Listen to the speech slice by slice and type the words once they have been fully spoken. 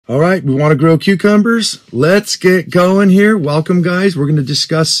All right, we want to grow cucumbers. Let's get going here. Welcome, guys. We're going to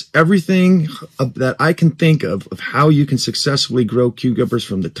discuss everything that I can think of how you can successfully grow cucumbers,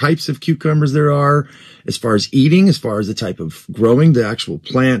 from the types of cucumbers there are, as far as eating, as far as the type of growing, the actual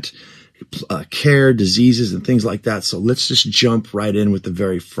plant, care, diseases, and things like that. So let's just jump right in with the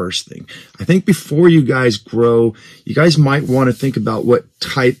very first thing. I think before you guys grow, you guys might want to think about what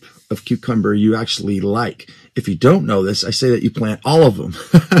type of cucumber you actually like. If you don't know this, I say that you plant all of them.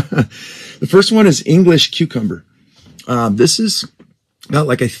 The first one is English cucumber. This is got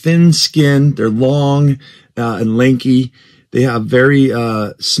like a thin skin. They're long and lanky. They have very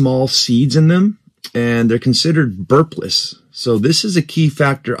small seeds in them, and they're considered burpless. So this is a key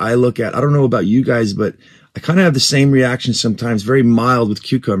factor I look at. I don't know about you guys, but I kind of have the same reaction sometimes, very mild with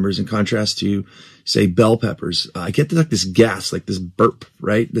cucumbers in contrast to, say, bell peppers. I get like this gas, like this burp,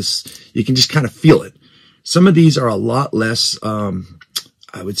 right? You can just kind of feel it. Some of these are a lot less, I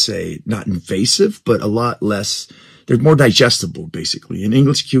would say, not invasive, but a lot less, they're more digestible, basically. And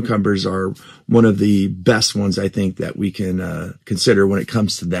English cucumbers are one of the best ones, I think, that we can consider when it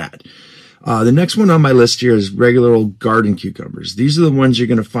comes to that. The next one on my list here is regular old garden cucumbers. These are the ones you're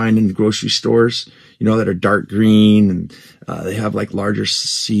going to find in the grocery stores, you know, that are dark green, and they have like larger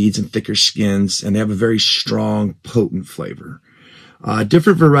seeds and thicker skins, and they have a very strong, potent flavor.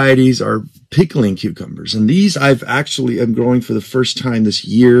 Different varieties are pickling cucumbers, and these I'm growing for the first time this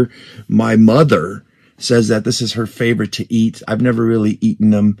year. My mother says that this is her favorite to eat. I've never really eaten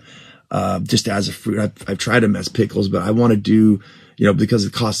them just as a fruit. I've tried them as pickles, but I want to do, you know, because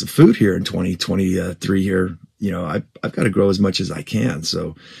of the cost of food here in 2023 here, you know, I've got to grow as much as I can.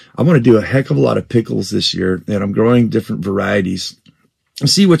 So I want to do a heck of a lot of pickles this year, and I'm growing different varieties and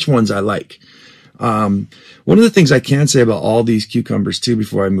see which ones I like. One of the things I can say about all these cucumbers too,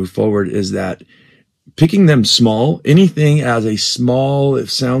 before I move forward, is that picking them small, anything as a small, it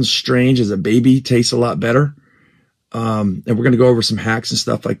sounds strange, as a baby tastes a lot better. And we're going to go over some hacks and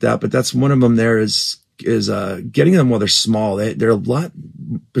stuff like that, but that's one of them there is getting them while they're small. There's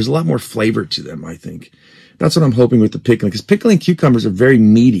a lot more flavor to them, I think. That's what I'm hoping with the pickling, because pickling cucumbers are very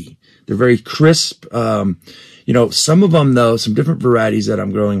meaty. They're very crisp. You know, some of them though, some different varieties that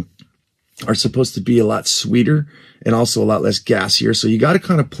I'm growing are supposed to be a lot sweeter and also a lot less gassier. So you got to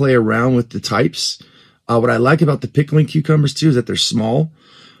kind of play around with the types. What I like about the pickling cucumbers too is that they're small.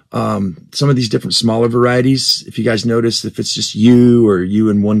 Some of these different smaller varieties, if you guys notice, if it's just you or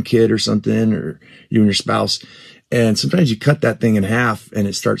you and one kid or something, or you and your spouse, and sometimes you cut that thing in half and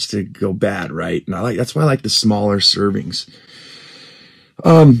it starts to go bad, right? And that's why I like the smaller servings.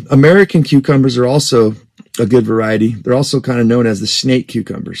 American cucumbers are also a good variety. They're also kind of known as the snake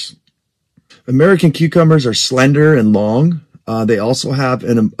cucumbers. American cucumbers are slender and long. They also have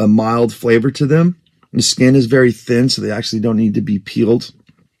a mild flavor to them. The skin is very thin, so they actually don't need to be peeled.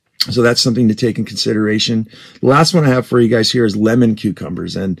 So that's something to take in consideration. The last one I have for you guys here is lemon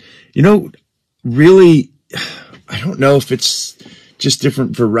cucumbers. And, you know, really, I don't know if it's just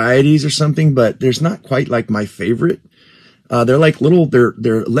different varieties or something, but there's not quite like my favorite. They're like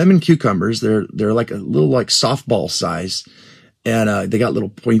they're lemon cucumbers. They're like a little like softball size. And they got little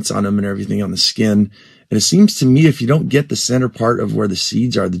points on them and everything on the skin. And it seems to me, if you don't get the center part of where the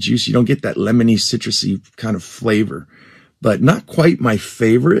seeds are, the juice, you don't get that lemony, citrusy kind of flavor. But not quite my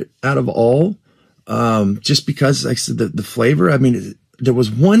favorite out of all. Just because, like I said, the flavor, I mean, there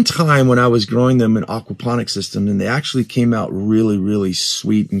was one time when I was growing them in aquaponic system, and they actually came out really, really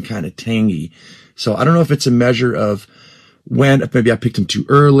sweet and kind of tangy. So I don't know if it's a measure of if maybe I picked them too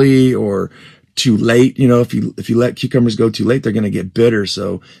early or too late. You know, if you let cucumbers go too late, they're going to get bitter.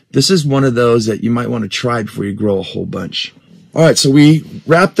 So this is one of those that you might want to try before you grow a whole bunch. All right. So we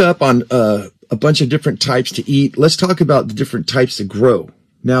wrapped up on a bunch of different types to eat. Let's talk about the different types to grow.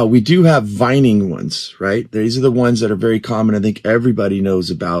 Now, we do have vining ones, right? These are the ones that are very common. I think everybody knows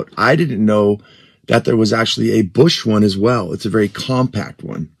about. I didn't know that there was actually a bush one as well. It's a very compact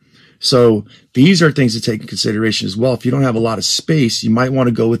one. So these are things to take in consideration as well. If you don't have a lot of space, you might want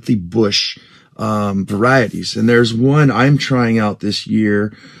to go with the bush varieties. And there's one I'm trying out this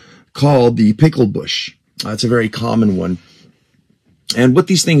year called the pickle bush. It's a very common one. And what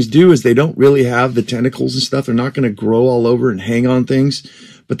these things do is they don't really have the tentacles and stuff. They're not going to grow all over and hang on things,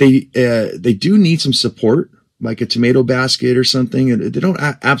 but they do need some support, like a tomato basket or something. And they don't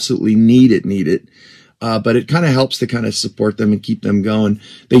absolutely need it. But it kind of helps to kind of support them and keep them going.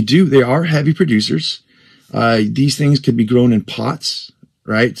 They are heavy producers. These things could be grown in pots,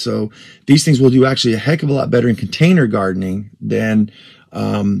 right? So these things will do actually a heck of a lot better in container gardening than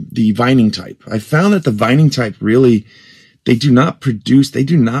the vining type. I found that the vining type really, they do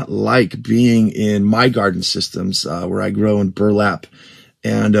not like being in my garden systems where I grow in burlap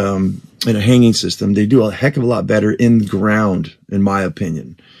and a hanging system, they do a heck of a lot better in the ground, in my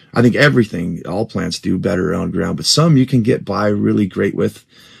opinion. I think all plants do better on ground, but some you can get by really great with,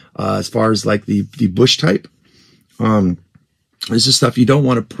 as far as like the bush type. This is stuff you don't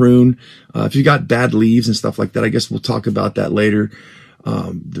want to prune. If you got bad leaves and stuff like that, I guess we'll talk about that later,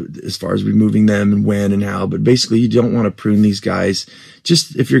 as far as removing them and when and how. But basically, you don't want to prune these guys.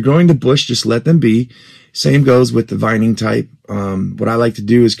 Just if you're growing the bush, just let them be. Same goes with the vining type. What I like to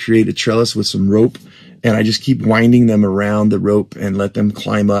do is create a trellis with some rope, and I just keep winding them around the rope and let them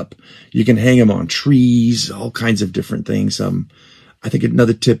climb up. You can hang them on trees, all kinds of different things. I think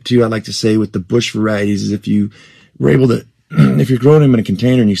another tip too, I like to say with the bush varieties is if you were able to, if you're growing them in a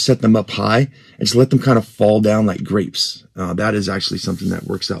container and you set them up high and just let them kind of fall down like grapes, that is actually something that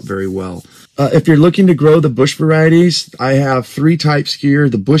works out very well. If you're looking to grow the bush varieties, I have 3 types here: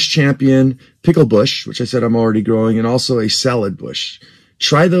 the Bush Champion, Pickle Bush, which I said I'm already growing, and also a Salad Bush.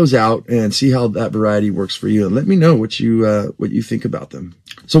 Try those out and see how that variety works for you, and let me know what you think about them.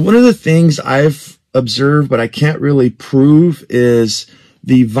 So one of the things I've observed, but I can't really prove, is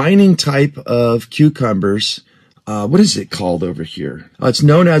the vining type of cucumbers. What is it called over here? It's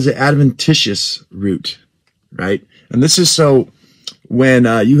known as an adventitious root, right? And this is so when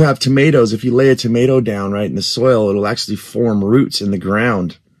you have tomatoes, if you lay a tomato down right in the soil, it'll actually form roots in the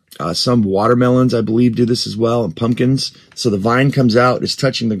ground. Some watermelons, I believe, do this as well, and pumpkins. So the vine comes out, it's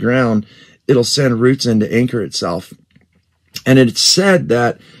touching the ground, it'll send roots in to anchor itself. And it's said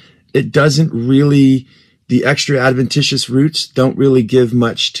that it doesn't really, the extra adventitious roots don't really give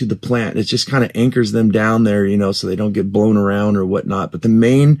much to the plant. It just kind of anchors them down there, you know, so they don't get blown around or whatnot. But the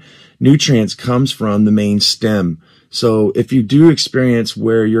main nutrients comes from the main stem. So if you do experience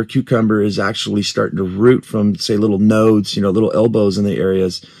where your cucumber is actually starting to root from, say, little nodes, you know, little elbows in the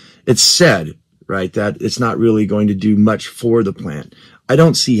areas, it's said, right, that it's not really going to do much for the plant. I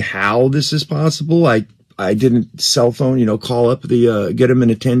don't see how this is possible. I didn't cell phone, you know, call up get them an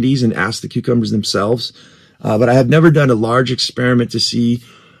attendees and ask the cucumbers themselves. But I have never done a large experiment to see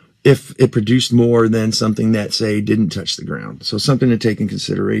if it produced more than something that, say, didn't touch the ground. So something to take in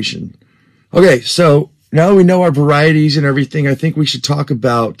consideration. Okay, so now that we know our varieties and everything, I think we should talk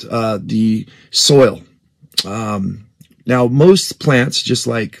about the soil. Now, most plants, just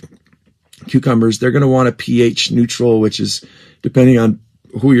like cucumbers, they're going to want a pH neutral, which is, depending on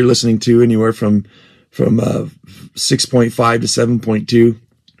who you're listening to, anywhere from 6.5 to 7.2.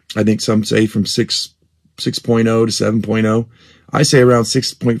 I think some say from 6.0 to 7.0. I say around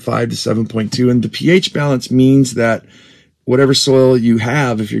 6.5 to 7.2. And the pH balance means that whatever soil you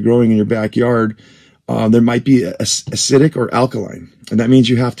have, if you're growing in your backyard, there might be acidic or alkaline. And that means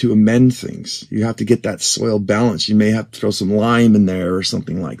you have to amend things. You have to get that soil balance. You may have to throw some lime in there or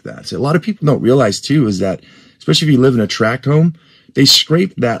something like that. So a lot of people don't realize too is that, especially if you live in a tract home, they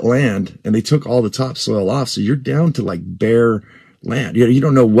scraped that land and they took all the topsoil off. So you're down to like bare land. You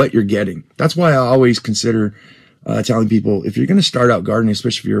don't know what you're getting. That's why I always consider telling people, if you're going to start out gardening,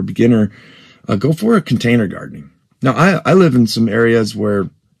 especially if you're a beginner, go for a container gardening. Now, I live in some areas where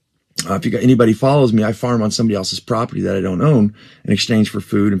if you got anybody follows me, I farm on somebody else's property that I don't own in exchange for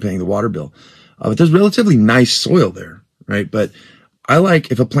food and paying the water bill. But there's relatively nice soil there, right? But I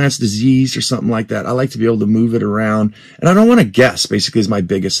like, if a plant's diseased or something like that, I like to be able to move it around. And I don't want to guess, basically, is my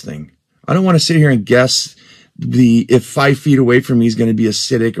biggest thing. I don't want to sit here and guess if 5 feet away from me is going to be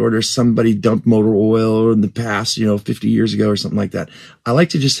acidic, or there's somebody dumped motor oil in the past, 50 years ago or something like that. I like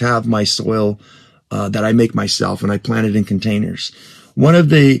to just have my soil that I make myself, and I plant it in containers. One of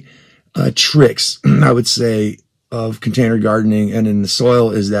the tricks, I would say, of container gardening and in the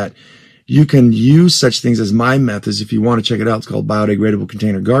soil is that you can use such things as my methods. If you want to check it out, it's called biodegradable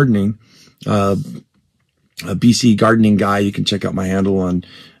container gardening. A BC gardening guy. You can check out my handle on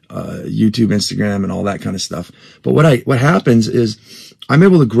YouTube, Instagram, and all that kind of stuff. But what happens is I'm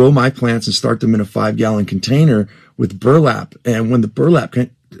able to grow my plants and start them in a 5-gallon container with burlap. And when the burlap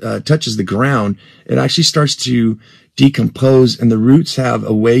touches the ground, it actually starts to decompose, and the roots have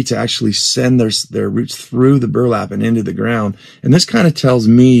a way to actually send their roots through the burlap and into the ground. And this kind of tells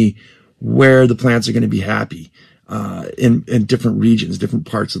me where the plants are going to be happy in different regions, different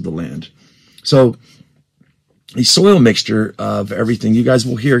parts of the land. So a soil mixture of everything you guys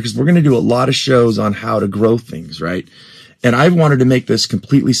will hear, because we're going to do a lot of shows on how to grow things, right? And I wanted to make this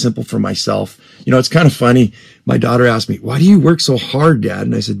completely simple for myself. It's kind of funny. My daughter asked me, "Why do you work so hard, Dad?"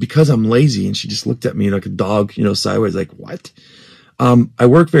 And I said, "Because I'm lazy." And she just looked at me like a dog, sideways, like, "What?" I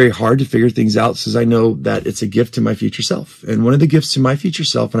work very hard to figure things out, because I know that it's a gift to my future self. And one of the gifts to my future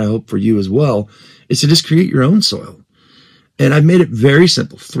self, and I hope for you as well, is to just create your own soil. And I've made it very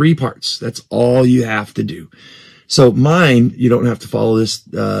simple, 3 parts. That's all you have to do. So mine, you don't have to follow this,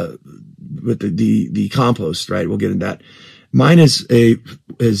 with the compost, right? We'll get into that. Mine is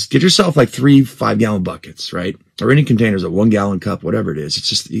get yourself like 3 5-gallon buckets, right? Or any containers, a 1-gallon cup, whatever it is. It's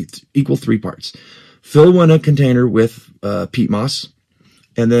just equal 3 parts. Fill one a container with peat moss,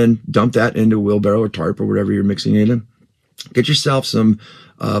 and then dump that into a wheelbarrow or tarp or whatever you're mixing it in. Get yourself some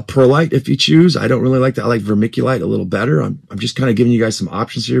perlite if you choose. I don't really like that. I like vermiculite a little better. I'm just kind of giving you guys some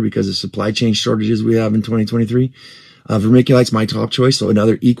options here because of supply chain shortages we have in 2023. Vermiculite's my top choice, so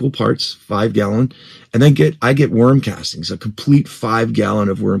another equal parts, 5-gallon. And then I get worm castings, a complete 5-gallon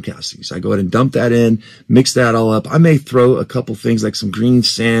of worm castings. I go ahead and dump that in, mix that all up. I may throw a couple things like some green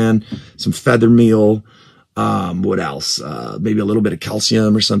sand, some feather meal, what else? Maybe a little bit of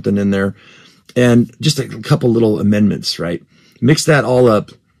calcium or something in there. And just a couple little amendments, right? Mix that all up.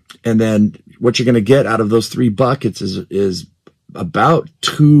 And then what you're going to get out of those 3 buckets is about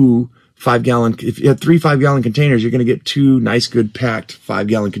 2 5-gallon. If you have 3 5-gallon containers, you're going to get 2 nice, good packed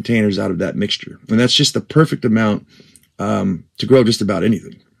 5-gallon containers out of that mixture. And that's just the perfect amount, to grow just about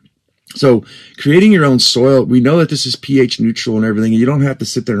anything. So creating your own soil, we know that this is pH neutral and everything. And you don't have to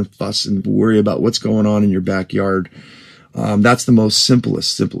sit there and fuss and worry about what's going on in your backyard. That's the most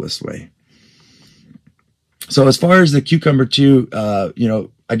simplest way. So as far as the cucumber too,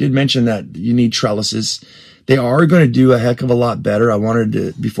 I did mention that you need trellises. They are going to do a heck of a lot better. I wanted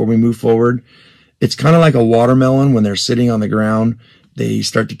to, before we move forward, it's kind of like a watermelon. When they're sitting on the ground, they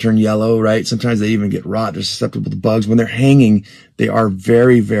start to turn yellow, right? Sometimes they even get rot. They're susceptible to bugs. When they're hanging, they are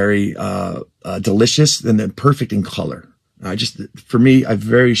very, very delicious, and they're perfect in color. For me, I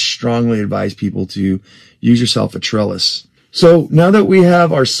very strongly advise people to use yourself a trellis. So now that we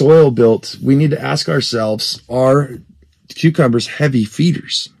have our soil built, we need to ask ourselves, are cucumbers heavy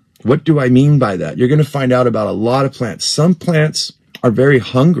feeders? What do I mean by that? You're going to find out about a lot of plants. Some plants are very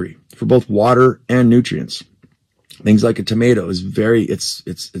hungry for both water and nutrients. Things like a tomato is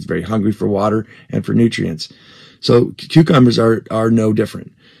it's very hungry for water and for nutrients. So cucumbers are no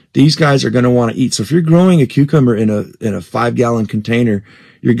different. These guys are going to want to eat. So if you're growing a cucumber in a 5-gallon container,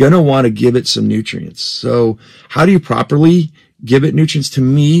 you're going to want to give it some nutrients. So how do you properly give it nutrients? To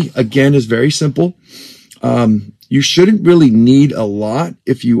me, again, is very simple. You shouldn't really need a lot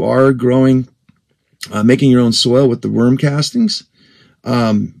if you are growing, making your own soil with the worm castings.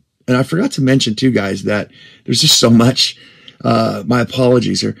 And I forgot to mention too, guys, that there's just so much, my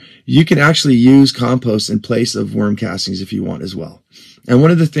apologies here. You can actually use compost in place of worm castings if you want as well. And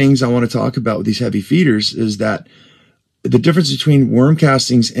one of the things I want to talk about with these heavy feeders is that the difference between worm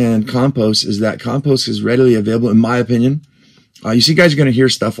castings and compost is that compost is readily available, in my opinion. You see, guys are going to hear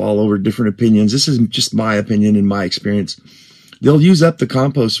stuff all over, different opinions. This is just my opinion and my experience. They'll use up the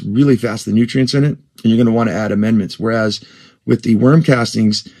compost really fast, the nutrients in it, and you're going to want to add amendments. Whereas with the worm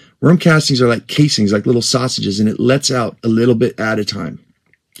castings are like casings, like little sausages, and it lets out a little bit at a time.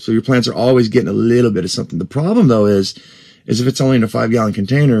 So your plants are always getting a little bit of something. The problem, though, is if it's only in a 5-gallon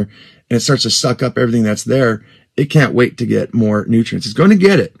container and it starts to suck up everything that's there, it can't wait to get more nutrients. It's going to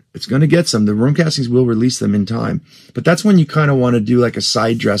get it. It's going to get some. The worm castings will release them in time. But that's when you kind of want to do like a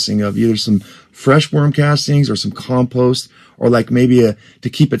side dressing of either some fresh worm castings or some compost, or like maybe to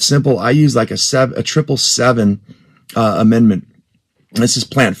keep it simple, I use like a 777 amendment. This is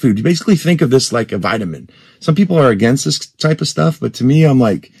plant food. You basically think of this like a vitamin. Some people are against this type of stuff, but to me, I'm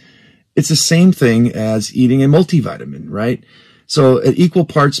like, it's the same thing as eating a multivitamin, right? So at equal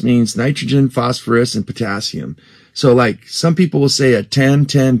parts means nitrogen, phosphorus, and potassium. So like some people will say a 10,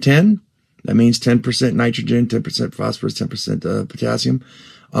 10, 10. That means 10% nitrogen, 10% phosphorus, 10% potassium.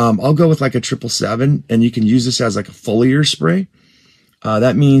 I'll go with like a 777, and you can use this as like a foliar spray.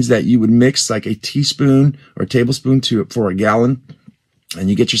 That means that you would mix like a teaspoon or a tablespoon for a gallon, and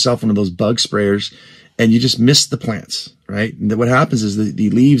you get yourself one of those bug sprayers, and you just mist the plants, right? And then what happens is the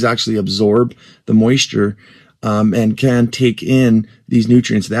leaves actually absorb the moisture, and can take in these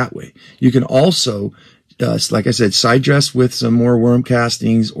nutrients that way. You can also, like I said, side dress with some more worm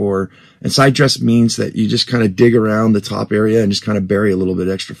castings, and side dress means that you just kind of dig around the top area and just kind of bury a little bit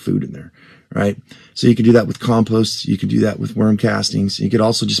extra food in there, right? So you can do that with compost. You can do that with worm castings. You could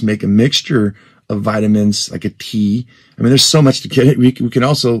also just make a mixture of vitamins, like a tea. I mean, there's so much to get it. We can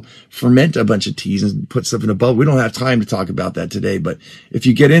also ferment a bunch of teas and put stuff in a bowl. We don't have time to talk about that today, but if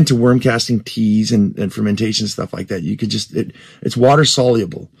you get into worm casting teas and fermentation, stuff like that, you could just, it's water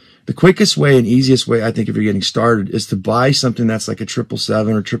soluble. The quickest way and easiest way, I think, if you're getting started, is to buy something that's like a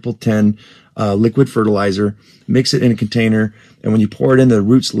 777 or 1010 liquid fertilizer, mix it in a container, and when you pour it in, the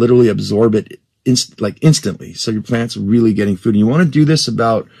roots literally absorb it instantly. So your plant's really getting food. And you want to do this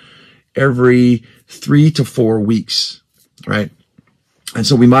about every 3 to 4 weeks, right? And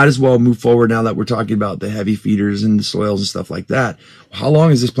so we might as well move forward now that we're talking about the heavy feeders and the soils and stuff like that. How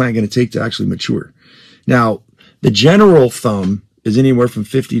long is this plant going to take to actually mature? Now, the general thumb is anywhere from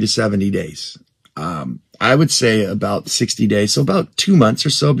 50 to 70 days. I would say about 60 days, so about 2 months or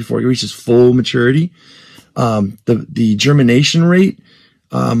so before it reaches full maturity. The germination rate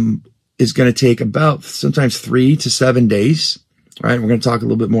is going to take about sometimes 3 to 7 days. All right, we're going to talk a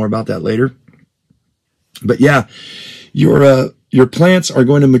little bit more about that later. But yeah, your plants are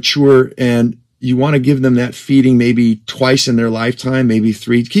going to mature, and you want to give them that feeding maybe twice in their lifetime, maybe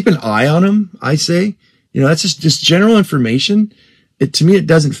 3. Keep an eye on them, I say. That's just general information. To me, it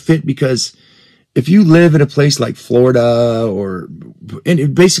doesn't fit, because if you live in a place like Florida or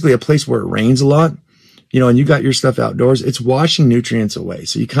basically a place where it rains a lot, and you got your stuff outdoors, it's washing nutrients away.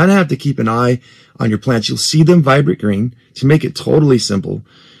 So you kind of have to keep an eye on your plants. You'll see them vibrant green. To make it totally simple,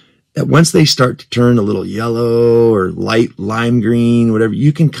 that once they start to turn a little yellow or light lime green, whatever,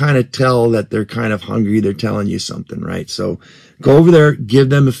 you can kind of tell that they're kind of hungry. They're telling you something, right? So go over there, give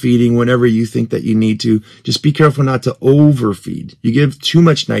them a feeding whenever you think that you need to. Just be careful not to overfeed. You give too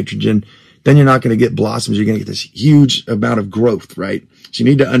much nitrogen, then you're not going to get blossoms. You're going to get this huge amount of growth, right? So you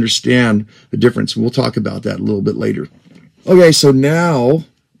need to understand the difference. We'll talk about that a little bit later. Okay, so now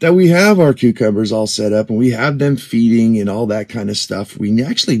that we have our cucumbers all set up and we have them feeding and all that kind of stuff, we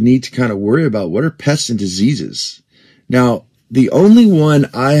actually need to kind of worry about what are pests and diseases. Now, the only one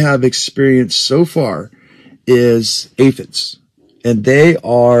I have experienced so far is aphids, and they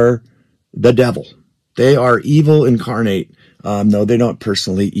are the devil. They are evil incarnate. No, they're not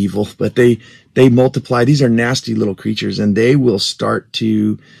personally evil, but they multiply. These are nasty little creatures, and they will start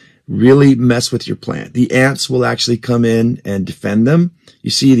to really mess with your plant. The ants will actually come in and defend them. You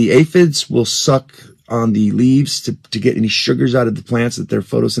see, the aphids will suck on the leaves to get any sugars out of the plants that they're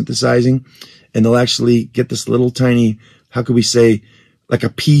photosynthesizing, and they'll actually get this little tiny, how could we say, like a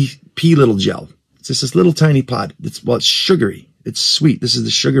pea little gel. It's just this little tiny pod. It's sugary. It's sweet. This is the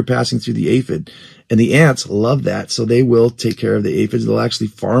sugar passing through the aphid, and the ants love that, so they will take care of the aphids. They'll actually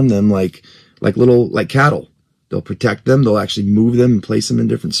farm them like cattle. They'll protect them. They'll actually move them and place them in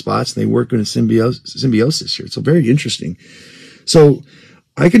different spots. And they work in a symbiosis here. It's very interesting. So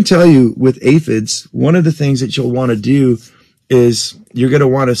I can tell you with aphids, one of the things that you'll want to do is you're going to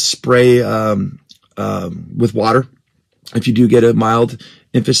want to spray with water. If you do get a mild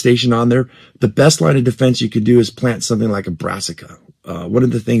infestation on there, the best line of defense you could do is plant something like a brassica. One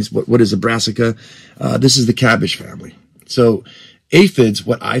of the things, what is a brassica? This is the cabbage family. So aphids,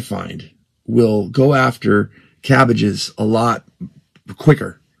 what I find, will go after cabbages a lot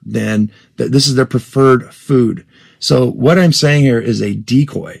quicker than this is their preferred food. So what I'm saying here is a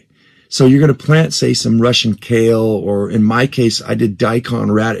decoy. So you're going to plant, say, some Russian kale, or in my case, I did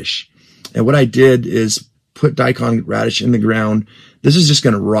daikon radish. And what I did is put daikon radish in the ground. This is just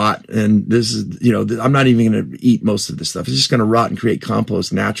going to rot. And this is, I'm not even going to eat most of this stuff. It's just going to rot and create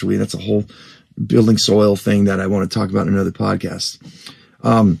compost naturally. That's a whole building soil thing that I want to talk about in another podcast.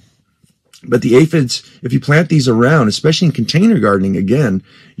 But the aphids, if you plant these around, especially in container gardening, again,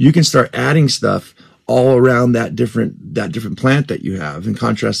 you can start adding stuff all around that different plant that you have, in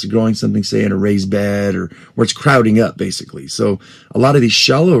contrast to growing something, say, in a raised bed or where it's crowding up, basically. So a lot of these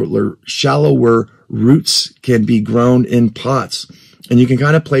shallower roots can be grown in pots, and you can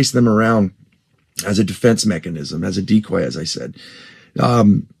kind of place them around as a defense mechanism, as a decoy, as I said.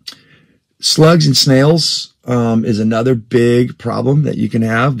 Slugs and snails is another big problem that you can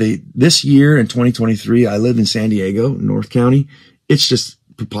have. This year in 2023, I live in San Diego, North County. It's just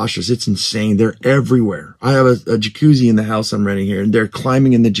preposterous. It's insane. They're everywhere. I have a jacuzzi in the house I'm renting here, and they're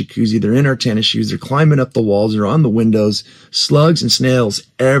climbing in the jacuzzi. They're in our tennis shoes. They're climbing up the walls. They're on the windows. Slugs and snails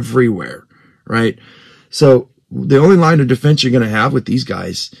everywhere, right? So the only line of defense you're going to have with these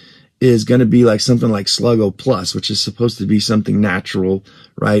guys is going to be like something like Sluggo Plus, which is supposed to be something natural,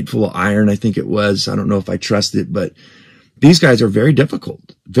 right? Full of iron, I think it was. I don't know if I trust it, but these guys are very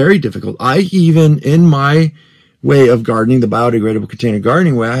difficult, very difficult. I even, in my way of gardening, the biodegradable container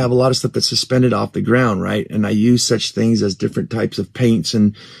gardening way, I have a lot of stuff that's suspended off the ground, right? And I use such things as different types of paints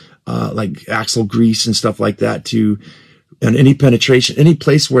and like axle grease and stuff like that and any penetration, any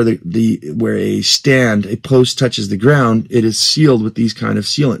place where where a post touches the ground, it is sealed with these kind of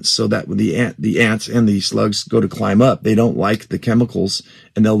sealants, so that when the ants and the slugs go to climb up, they don't like the chemicals,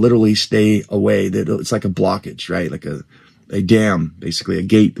 and they'll literally stay away. It's like a blockage, right? Like a dam, basically a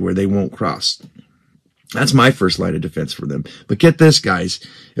gate where they won't cross. That's my first line of defense for them. But get this, guys.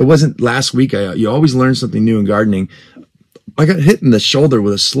 It wasn't last week. You always learn something new in gardening. I got hit in the shoulder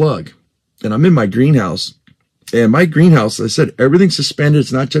with a slug, and I'm in my greenhouse. And my greenhouse, I said, everything's suspended.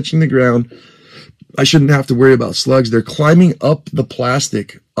 It's not touching the ground. I shouldn't have to worry about slugs. They're climbing up the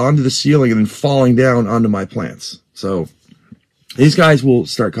plastic onto the ceiling and then falling down onto my plants. So these guys will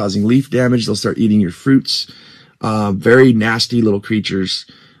start causing leaf damage. They'll start eating your fruits. Very nasty little creatures.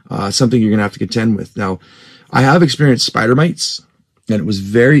 Something you're going to have to contend with. Now, I have experienced spider mites, and it was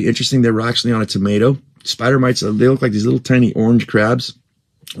very interesting. They were actually on a tomato. Spider mites, they look like these little tiny orange crabs,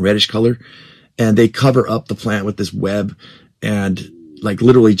 reddish color, and they cover up the plant with this web and like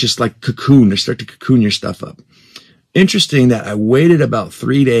literally just like cocoon. They start to cocoon your stuff up. Interesting that I waited about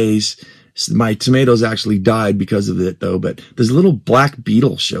 3 days. My tomatoes actually died because of it though, but this little black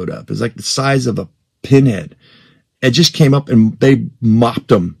beetle showed up. It's like the size of a pinhead. It just came up and they mopped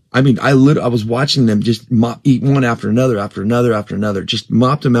them. I mean, I was watching them just eat one after another, after another, after another, just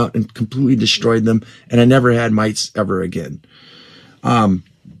mopped them out and completely destroyed them. And I never had mites ever again.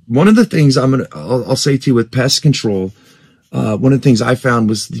 One of the things I'll say to you with pest control, one of the things I found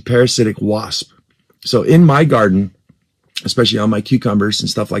was the parasitic wasp. So in my garden, especially on my cucumbers and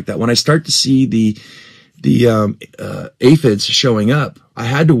stuff like that, when I start to see the aphids showing up, I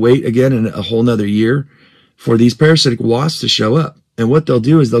had to wait again in a whole nother year for these parasitic wasps to show up. And what they'll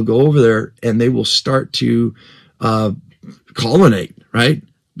do is they'll go over there and they will start to colonate, right?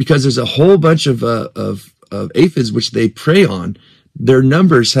 Because there's a whole bunch of aphids which they prey on. Their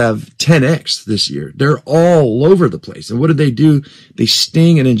numbers have 10x this year. They're all over the place. And what do? They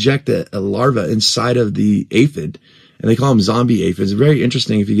sting and inject a larva inside of the aphid, and they call them zombie aphids. It's very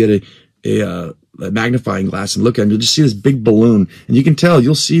interesting. If you get a magnifying glass and look at them, you'll just see this big balloon, and you can tell.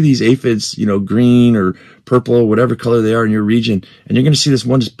 You'll see these aphids, green or purple or whatever color they are in your region, and you're going to see this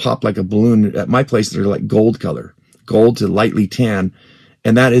one just pop like a balloon. At my place, they're like gold color, gold to lightly tan,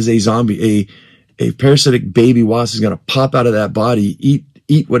 and that is a zombie. A parasitic baby wasp is going to pop out of that body,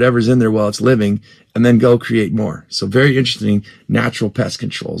 eat whatever's in there while it's living, and then go create more. So very interesting natural pest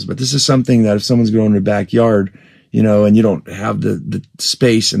controls. But this is something that if someone's growing in their backyard, and you don't have the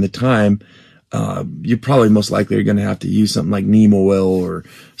space and the time, you probably most likely are going to have to use something like neem oil or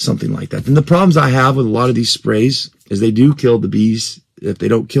something like that. And the problems I have with a lot of these sprays is they do kill the bees. If they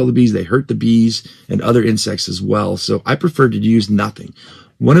don't kill the bees, they hurt the bees and other insects as well. So I prefer to use nothing.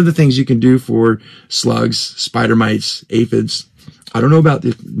 One of the things you can do for slugs, spider mites, aphids, I don't know about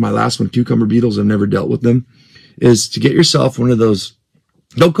my last one, cucumber beetles, I've never dealt with them, is to get yourself one of those.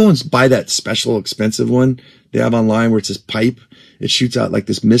 Don't go and buy that special expensive one they have online where it's this pipe. It shoots out like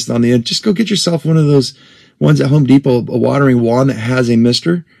this mist on the end. Just go get yourself one of those ones at Home Depot, a watering wand that has a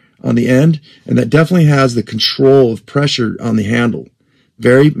mister on the end, and that definitely has the control of pressure on the handle.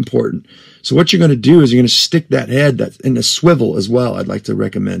 Very important. So what you're going to do is you're going to stick that head that's in a swivel as well. I'd like to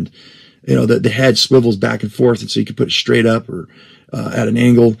recommend, that the head swivels back and forth, and so you can put it straight up or at an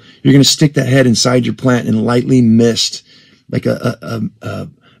angle. You're going to stick that head inside your plant and lightly mist, like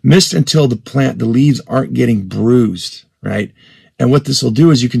a mist until the leaves aren't getting bruised, right? And what this will do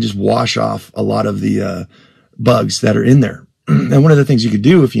is you can just wash off a lot of the bugs that are in there. And one of the things you could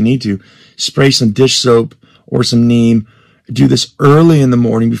do if you need to, spray some dish soap or some neem. Do this early in the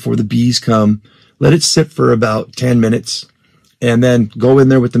morning before the bees come. Let it sit for about 10 minutes and then go in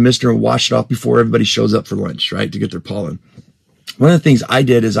there with the mister and wash it off before everybody shows up for lunch, right, to get their pollen. One of the things I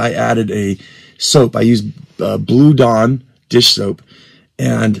did is I added a soap. I used Blue Dawn dish soap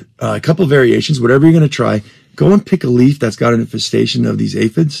and a couple variations, whatever you're going to try. Go and pick a leaf that's got an infestation of these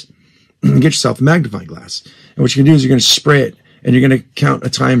aphids and get yourself a magnifying glass. And what you're going to do is you're going to spray it and you're going to count a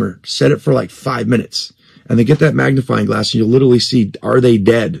timer, set it for like 5 minutes. And then get that magnifying glass and you'll literally see, are they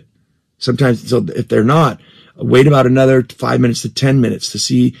dead? Sometimes, so if they're not, wait about another 5 minutes to 10 minutes to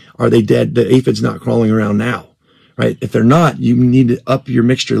see, are they dead? The aphid's not crawling around now, right? If they're not, you need to up your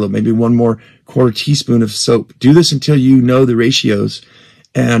mixture a little, maybe one more quarter teaspoon of soap. Do this until you know the ratios.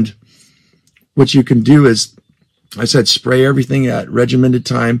 And what you can do is, I said, spray everything at regimented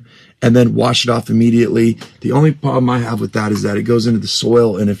time and then wash it off immediately. The only problem I have with that is that it goes into the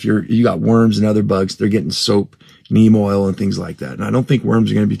soil, and if you got worms and other bugs, they're getting soap, neem oil, and things like that. And I don't think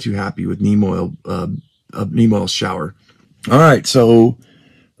worms are going to be too happy with neem oil shower. All right, so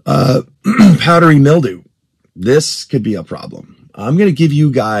powdery mildew. This could be a problem. I'm going to give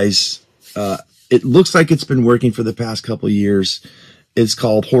you guys. It looks like it's been working for the past couple of years. It's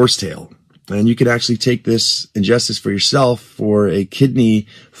called horsetail. And you could actually take this, ingest this for yourself for a kidney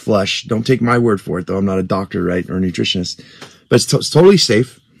flush. Don't take my word for it, though. I'm not a doctor, right, or a nutritionist. But it's totally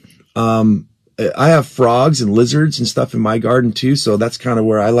safe. I have frogs and lizards and stuff in my garden, too. So that's kind of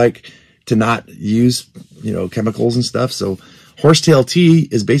where I like to not use, chemicals and stuff. So horsetail tea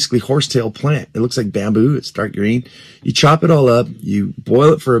is basically horsetail plant. It looks like bamboo. It's dark green. You chop it all up. You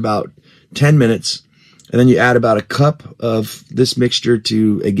boil it for about 10 minutes. And then you add about a cup of this mixture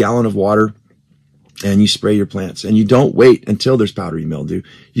to a gallon of water. and you spray your plants, and you don't wait until there's powdery mildew.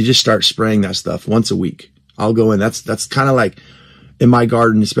 You just start spraying that stuff once a week. I'll go in. That's kind of like in my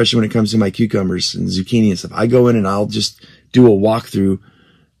garden, especially when it comes to my cucumbers and zucchini and stuff. I go in and I'll just do a walkthrough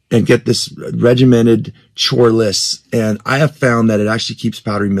and get this regimented chore list. And I have found that it actually keeps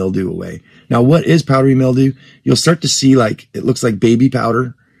powdery mildew away. Now, what is powdery mildew? You'll start to see like, it looks like baby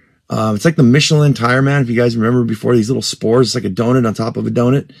powder. It's like the Michelin tire man. If you guys remember before, these little spores, it's like a donut on top of a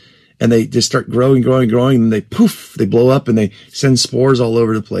donut. And they just start growing, and they poof, they blow up and they send spores all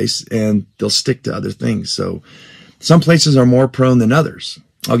over the place, and they'll stick to other things. So some places are more prone than others.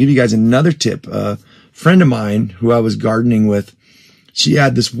 I'll give you guys another tip. A friend of mine who I was gardening with, she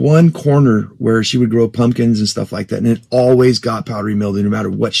had this one corner where she would grow pumpkins and stuff like that, and it always got powdery mildew no matter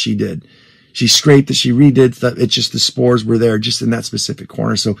what she did. She scraped it, she redid stuff. It's just the spores were there just in that specific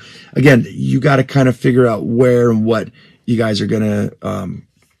corner. So again, you got to kind of figure out where and what you guys are going to,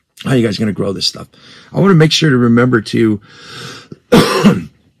 how you guys are going to grow this stuff. I want to make sure to remember to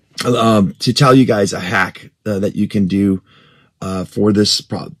tell you guys a hack that you can do for this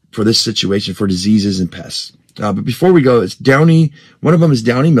situation for diseases and pests. But before we go, it's downy. One of them is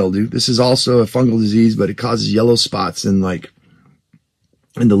downy mildew. This is also a fungal disease, but it causes yellow spots in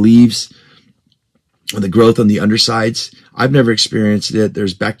the leaves, the growth on the undersides. I've never experienced it.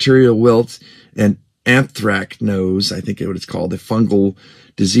 There's bacterial wilt and anthracnose, I think what it's called, a fungal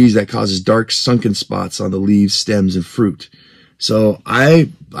disease that causes dark sunken spots on the leaves, stems, and fruit. So I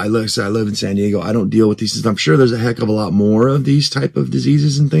live in San Diego. I don't deal with these. I'm sure there's a heck of a lot more of these type of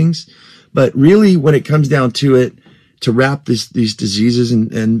diseases and things. But really, when it comes down to it, to wrap these diseases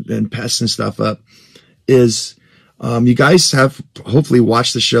and pests and stuff up, is you guys have hopefully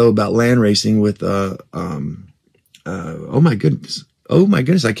watched the show about land racing with oh my goodness,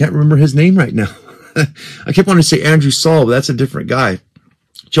 I can't remember his name right now. I kept wanting to say Andrew Saul, but that's a different guy.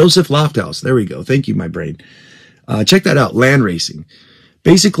 Joseph Lofthouse. There we go. Thank you, my brain. Check that out. Land racing.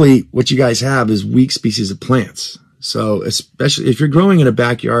 Basically, what you guys have is weak species of plants. So especially if you're growing in a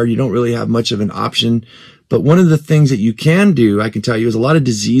backyard, you don't really have much of an option. But one of the things that you can do, I can tell you, is a lot of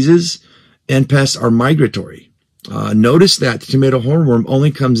diseases and pests are migratory. Notice that the tomato hornworm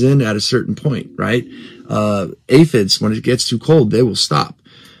only comes in at a certain point, right? Aphids, when it gets too cold, they will stop.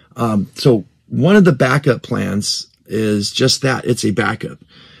 So one of the backup plans is just that. It's a backup.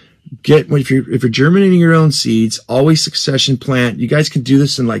 If you're germinating your own seeds, always succession plant. You guys can do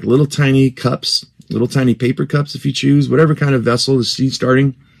this in like little tiny cups, little tiny paper cups if you choose, whatever kind of vessel the seed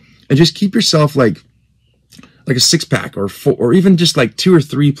starting, and just keep yourself like a 6-pack or 4, or even just like 2 or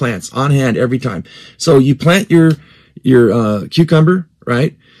 3 plants on hand every time. So you plant your cucumber,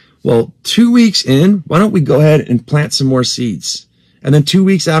 right? Well, 2 weeks in, why don't we go ahead and plant some more seeds? And then 2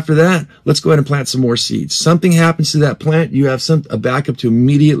 weeks after that, let's go ahead and plant some more seeds. Something happens to that plant, you have a backup to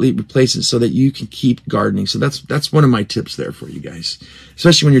immediately replace it so that you can keep gardening. So that's one of my tips there for you guys,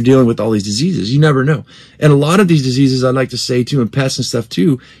 especially when you're dealing with all these diseases. You never know. And a lot of these diseases, I'd like to say too, and pests and stuff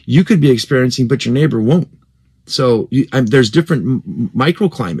too, you could be experiencing, but your neighbor won't. So there's different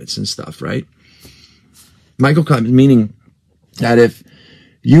microclimates and stuff, right? Microclimate meaning that if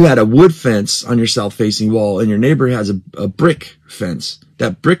you had a wood fence on your south-facing wall and your neighbor has a brick fence,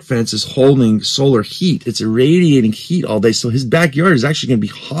 that brick fence is holding solar heat. It's irradiating heat all day. So his backyard is actually going to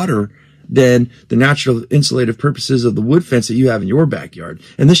be hotter than the natural insulative purposes of the wood fence that you have in your backyard.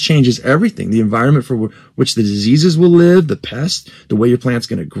 And this changes everything. The environment for which the diseases will live, the pests, the way your plant's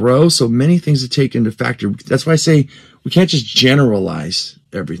going to grow. So many things to take into factor. That's why I say we can't just generalize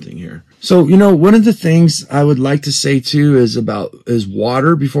everything here. So, one of the things I would like to say too is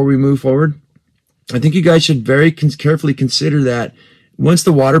water before we move forward. I think you guys should very carefully consider that once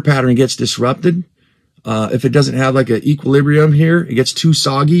the water pattern gets disrupted, if it doesn't have like an equilibrium here, it gets too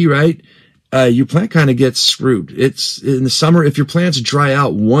soggy, right? Your plant kind of gets screwed. It's in the summer, if your plants dry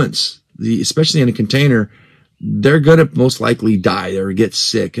out once, especially in a container, they're going to most likely die or get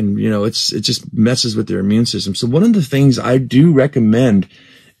sick. And, it just messes with their immune system. So one of the things I do recommend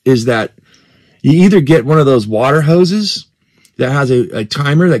is that you either get one of those water hoses that has a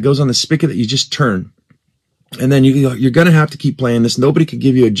timer that goes on the spigot that you just turn. And then you're going to have to keep playing this. Nobody could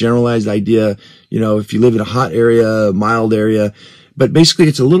give you a generalized idea, if you live in a hot area, a mild area. But basically,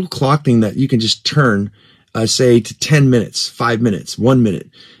 it's a little clock thing that you can just turn, say, to 10 minutes, 5 minutes, 1 minute.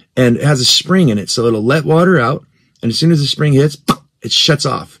 And it has a spring in it, so it'll let water out. And as soon as the spring hits, it shuts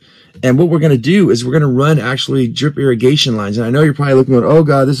off. And what we're going to do is we're going to run actually drip irrigation lines. And I know you're probably looking at, oh,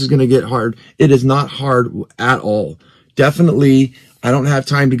 God, this is going to get hard. It is not hard at all. Definitely, I don't have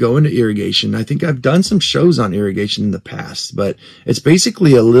time to go into irrigation. I think I've done some shows on irrigation in the past, but it's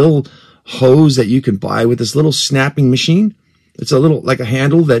basically a little hose that you can buy with this little snapping machine. It's a little like a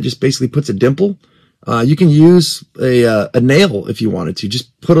handle that just basically puts a dimple You can use a nail if you wanted to.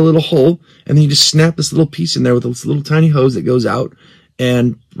 Just put a little hole, and then you just snap this little piece in there with this little tiny hose that goes out,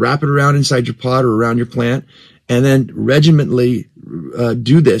 and wrap it around inside your pot or around your plant, and then regimentally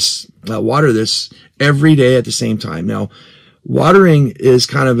do this, water this every day at the same time. Now, watering is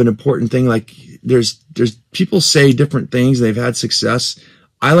kind of an important thing. Like there's people say different things, and they've had success.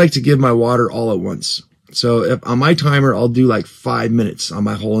 I like to give my water all at once. So if on my timer, I'll do like 5 minutes on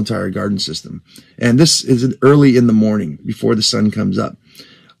my whole entire garden system. And this is early in the morning before the sun comes up.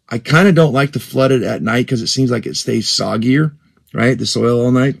 I kind of don't like to flood it at night because it seems like it stays soggier, right? The soil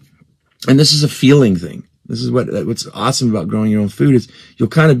all night. And this is a feeling thing. This is what's awesome about growing your own food is you'll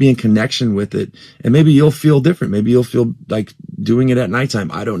kind of be in connection with it, and maybe you'll feel different. Maybe you'll feel like doing it at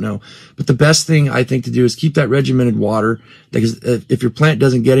nighttime. I don't know. But the best thing I think to do is keep that regimented water, because if your plant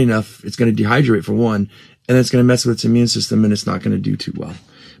doesn't get enough, it's going to dehydrate for one, and it's going to mess with its immune system, and it's not going to do too well.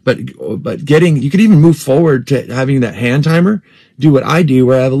 But you could even move forward to having that hand timer. Do what I do,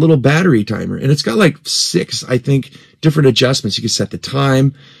 where I have a little battery timer, and it's got like 6, I think, different adjustments. You can set the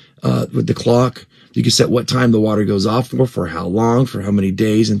time with the clock. You can set what time the water goes off for how long, for how many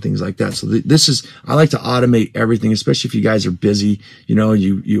days, and things like that. So I like to automate everything, especially if you guys are busy. You know,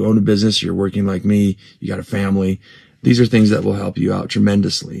 you own a business, you're working like me, you got a family. These are things that will help you out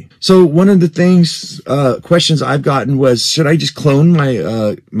tremendously. So one of the things, questions I've gotten was, should I just clone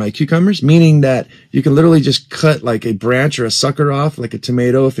my cucumbers? Meaning that you can literally just cut like a branch or a sucker off, like a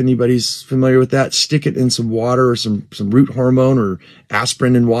tomato, if anybody's familiar with that, stick it in some water or some root hormone or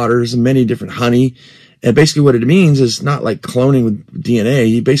aspirin in water. There's many different honey. And basically what it means is not like cloning with DNA.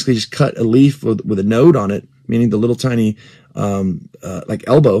 You basically just cut a leaf with a node on it, meaning the little tiny, like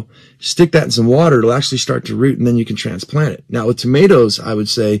elbow, stick that in some water, it'll actually start to root, and then you can transplant it. Now with tomatoes, I would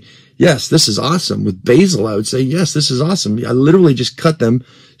say, yes, this is awesome. With basil, I would say, yes, this is awesome. I literally just cut them,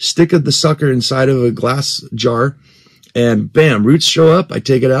 stick the sucker inside of a glass jar, and bam, roots show up. I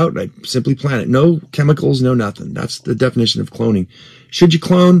take it out and I simply plant it. No chemicals, no nothing. That's the definition of cloning. Should you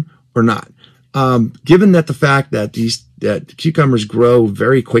clone or not? Given that the fact that that cucumbers grow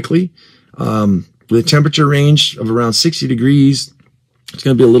very quickly, with a temperature range of around 60 degrees, it's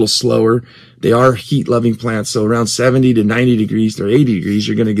going to be a little slower. They are heat-loving plants, so around 70 to 90 degrees or 80 degrees,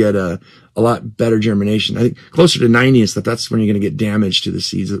 you're going to get a lot better germination. I think closer to 90 and stuff, that's when you're going to get damage to the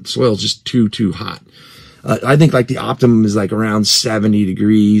seeds. The soil's just too hot. I think like the optimum is like around 70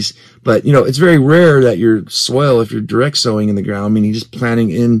 degrees, but you know, it's very rare that your soil, if you're direct sowing in the ground, meaning just planting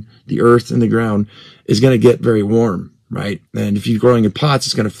in the earth in the ground, is going to get very warm. Right. And if you're growing in pots,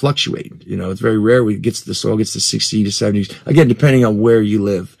 it's going to fluctuate. You know, it's very rare the soil gets to 60 to 70, again, depending on where you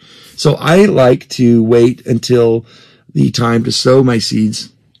live. So I like to wait until the time to sow my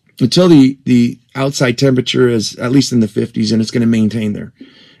seeds, until the outside temperature is at least in the 50s, and it's going to maintain there.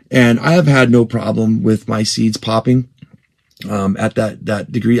 And I have had no problem with my seeds popping, at that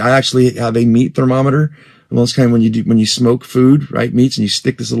degree. I actually have a meat thermometer. Most kind when you smoke food, right, meats, and you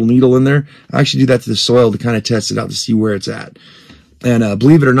stick this little needle in there. I actually do that to the soil to kind of test it out to see where it's at. And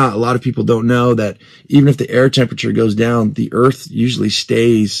believe it or not, a lot of people don't know that even if the air temperature goes down, the earth usually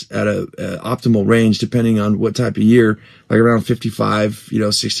stays at a optimal range depending on what type of year, like around 55,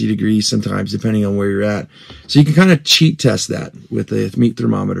 60 degrees sometimes, depending on where you're at. So you can kind of cheat test that with a meat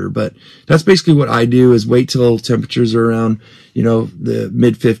thermometer. But that's basically what I do, is wait till temperatures are around, the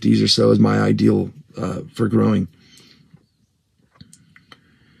mid 50s or so is my ideal for growing.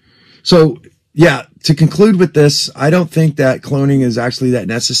 So yeah, to conclude with this, I don't think that cloning is actually that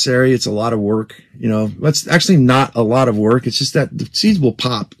necessary. It's a lot of work. It's actually not a lot of work. It's just that the seeds will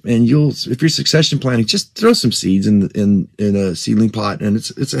pop, and if you're succession planting, just throw some seeds in a seedling pot, and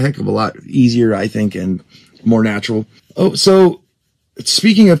it's a heck of a lot easier, I think, and more natural. Oh, so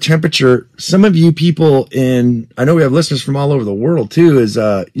speaking of temperature, some of you people I know we have listeners from all over the world too, is,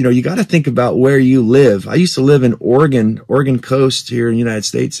 you got to think about where you live. I used to live in Oregon coast here in the United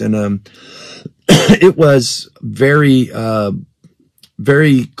States. And, it was very,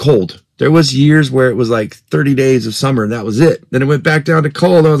 very cold. There was years where it was like 30 days of summer, and that was it. Then it went back down to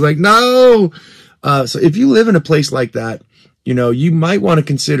cold. I was like, no. So if you live in a place like that, you might want to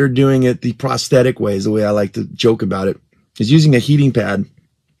consider doing it the prosthetic way, is the way I like to joke about it, is using a heating pad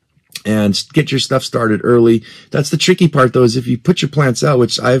and get your stuff started early. That's the tricky part though, is if you put your plants out,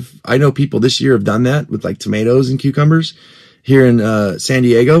 which I know people this year have done that with like tomatoes and cucumbers here in San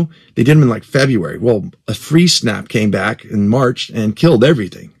Diego. They did them in like February. Well, a freeze snap came back in March and killed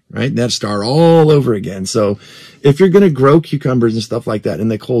everything, right? They had to start all over again. So if you're going to grow cucumbers and stuff like that in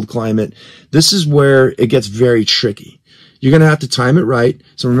the cold climate, this is where it gets very tricky. You're going to have to time it right.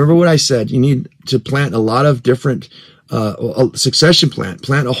 So remember what I said, you need to plant a lot of different a succession plant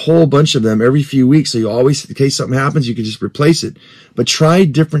a whole bunch of them every few weeks. So you always, in case something happens, you can just replace it. But try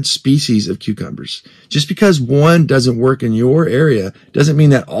different species of cucumbers. Just because one doesn't work in your area doesn't mean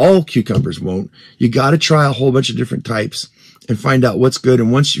that all cucumbers won't. You got to try a whole bunch of different types and find out what's good.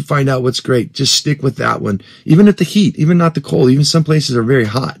 And once you find out what's great, just stick with that one. Even at the heat, even not the cold, even some places are very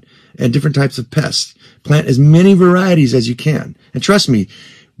hot, and different types of pests. Plant as many varieties as you can. And trust me,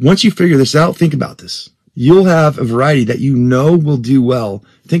 once you figure this out, think about this. You'll have a variety that you know will do well.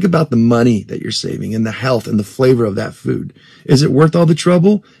 Think about the money that you're saving and the health and the flavor of that food. Is it worth all the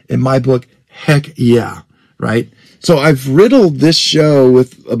trouble? In my book, heck yeah, right? So I've riddled this show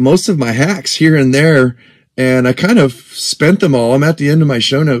with most of my hacks here and there, and I kind of spent them all. I'm at the end of my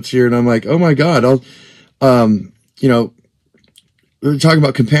show notes here, and I'm like, oh my God, we're talking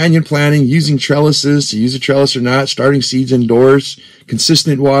about companion planting, using trellises, to use a trellis or not, starting seeds indoors,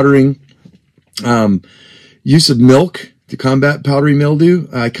 consistent watering, use of milk to combat powdery mildew.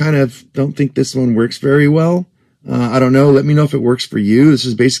 I kind of don't think this one works very well. I don't know. Let me know if it works for you. This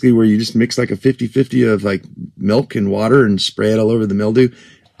is basically where you just mix like a 50-50 of like milk and water and spray it all over the mildew.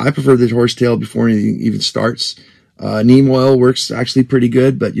 I prefer the horsetail before anything even starts. Neem oil works actually pretty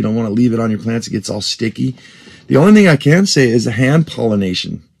good, but you don't want to leave it on your plants. It gets all sticky. The only thing I can say is the hand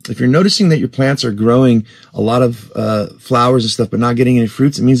pollination. If you're noticing that your plants are growing a lot of flowers and stuff, but not getting any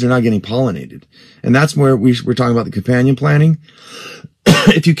fruits, it means they're not getting pollinated. And that's where we're talking about the companion planting.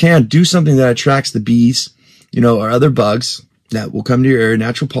 If you can, do something that attracts the bees, or other bugs that will come to your area,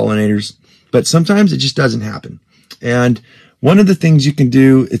 natural pollinators. But sometimes it just doesn't happen. And one of the things you can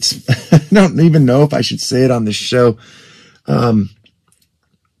do, I don't even know if I should say it on this show. You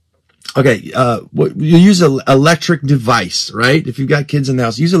use an electric device, right? If you've got kids in the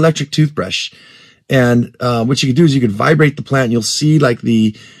house, use an electric toothbrush. And what you can do is you can vibrate the plant, and you'll see like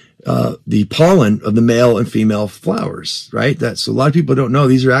the pollen of the male and female flowers, right? So a lot of people don't know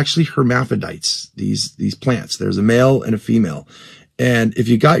these are actually hermaphrodites. These plants. There's a male and a female. And if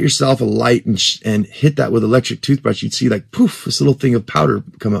you got yourself a light and hit that with an electric toothbrush, you'd see like poof, this little thing of powder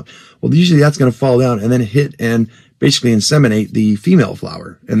come up. Well, usually that's going to fall down and then hit and basically inseminate the female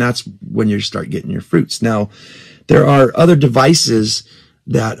flower. And that's when you start getting your fruits. Now, there are other devices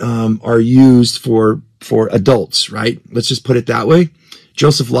that are used for adults, right? Let's just put it that way.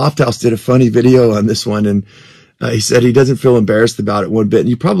 Joseph Lofthouse did a funny video on this one, and he said he doesn't feel embarrassed about it one bit. And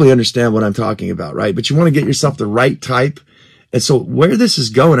you probably understand what I'm talking about, right? But you want to get yourself the right type. And so where this is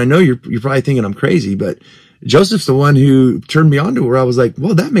going, I know you're probably thinking I'm crazy, but Joseph's the one who turned me on to where I was like,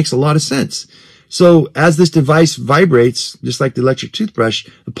 well, that makes a lot of sense. So as this device vibrates, just like the electric toothbrush,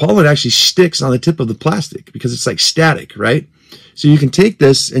 the pollen actually sticks on the tip of the plastic because it's like static, right? So you can take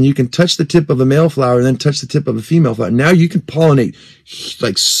this and you can touch the tip of a male flower and then touch the tip of a female flower. Now you can pollinate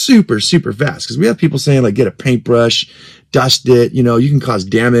like super, super fast, because we have people saying like get a paintbrush, dust it, you can cause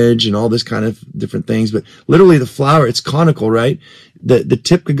damage and all this kind of different things. But literally the flower, it's conical, right? The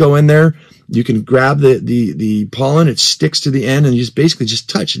tip could go in there. You can grab the pollen, it sticks to the end, and you just basically just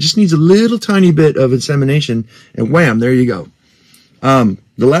touch. It just needs a little tiny bit of insemination, and wham, there you go.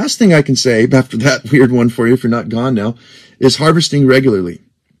 The last thing I can say after that weird one for you, if you're not gone now, is harvesting regularly.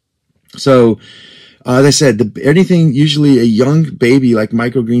 So, as I said, anything, usually a young baby like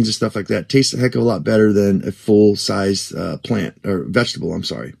microgreens and stuff like that, tastes a heck of a lot better than a full-size plant, or vegetable,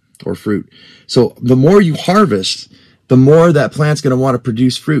 or fruit. So the more you harvest, the more that plant's going to want to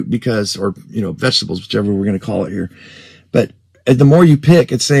produce fruit or vegetables, whichever we're going to call it here. But the more you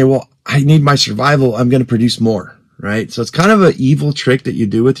pick, it's saying, well, I need my survival, I'm going to produce more, right? So it's kind of an evil trick that you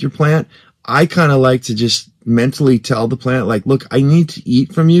do with your plant. I kind of like to just mentally tell the plant, like, look, I need to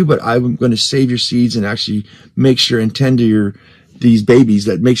eat from you, but I'm going to save your seeds and actually make sure and tend to these babies,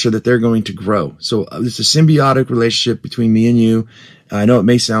 that make sure that they're going to grow. So it's a symbiotic relationship between me and you. I know it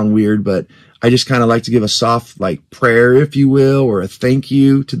may sound weird, but I just kind of like to give a soft like prayer, if you will, or a thank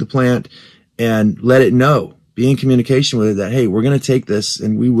you to the plant, and let it know, be in communication with it that, hey, we're going to take this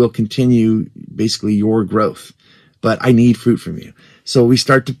and we will continue basically your growth, but I need fruit from you. So we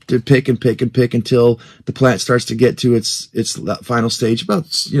start to pick and pick and pick until the plant starts to get to its final stage, about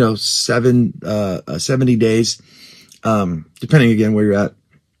 70 days, depending again where you're at.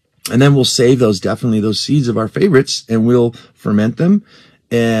 And then we'll save those seeds of our favorites, and we'll ferment them.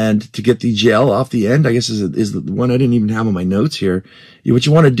 And to get the gel off the end, I guess is the one I didn't even have on my notes here. What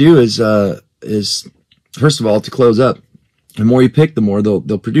you want to do is first of all, to close up, the more you pick, the more they'll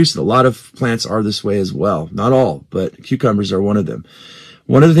produce it. A lot of plants are this way as well. Not all, but cucumbers are one of them.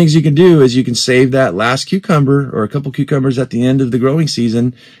 One of the things you can do is you can save that last cucumber or a couple cucumbers at the end of the growing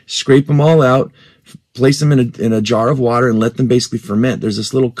season, scrape them all out, place them in a jar of water, and let them basically ferment. There's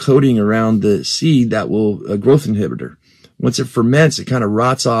this little coating around the seed that will, a growth inhibitor. Once it ferments, it kind of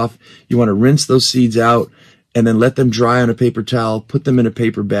rots off. You want to rinse those seeds out and then let them dry on a paper towel, put them in a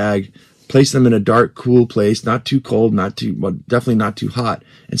paper bag, place them in a dark, cool place, not too cold, well, definitely not too hot,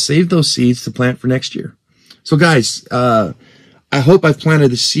 and save those seeds to plant for next year. So guys, I hope I've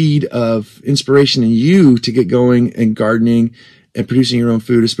planted the seed of inspiration in you to get going and gardening and producing your own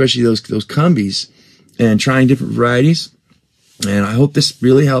food, especially those cumbies, and trying different varieties. And I hope this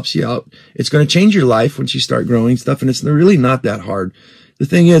really helps you out. It's going to change your life once you start growing stuff, and it's really not that hard. The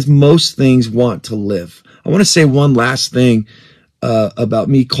thing is, most things want to live. I want to say one last thing about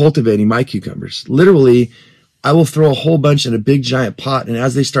me cultivating my cucumbers. Literally, I will throw a whole bunch in a big giant pot, and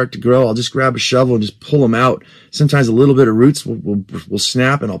as they start to grow, I'll just grab a shovel and just pull them out. Sometimes a little bit of roots will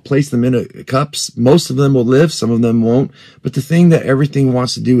snap, and I'll place them in cups. Most of them will live, some of them won't. But the thing that everything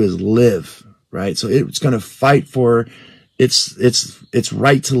wants to do is live, right? So it's going to fight for its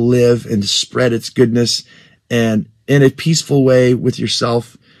right to live and to spread its goodness, and in a peaceful way with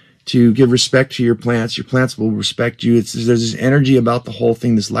yourself, to give respect to your plants. Your plants will respect you. There's this energy about the whole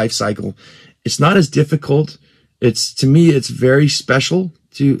thing, this life cycle. It's not as difficult. To me, it's very special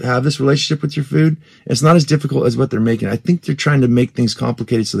to have this relationship with your food. It's not as difficult as what they're making. I think they're trying to make things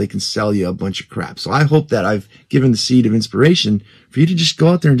complicated so they can sell you a bunch of crap. So I hope that I've given the seed of inspiration for you to just go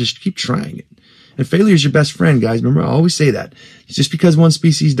out there and just keep trying it. And failure is your best friend, guys. Remember, I always say that. Just because one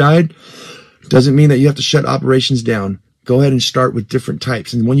species died doesn't mean that you have to shut operations down. Go ahead and start with different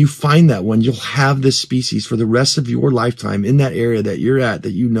types. And when you find that one, you'll have this species for the rest of your lifetime in that area that you're at,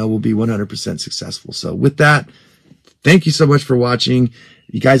 that you know will be 100% successful. So with that, thank you so much for watching.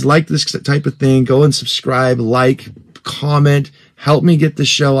 You guys like this type of thing, go and subscribe, like, comment, help me get this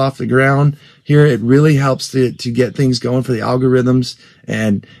show off the ground here. It really helps to get things going for the algorithms.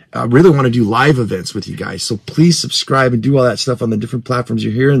 And I really want to do live events with you guys. So please subscribe and do all that stuff on the different platforms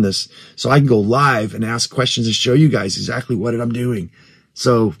you're hearing this, so I can go live and ask questions and show you guys exactly what I'm doing.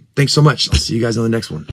 So thanks so much. I'll see you guys on the next one.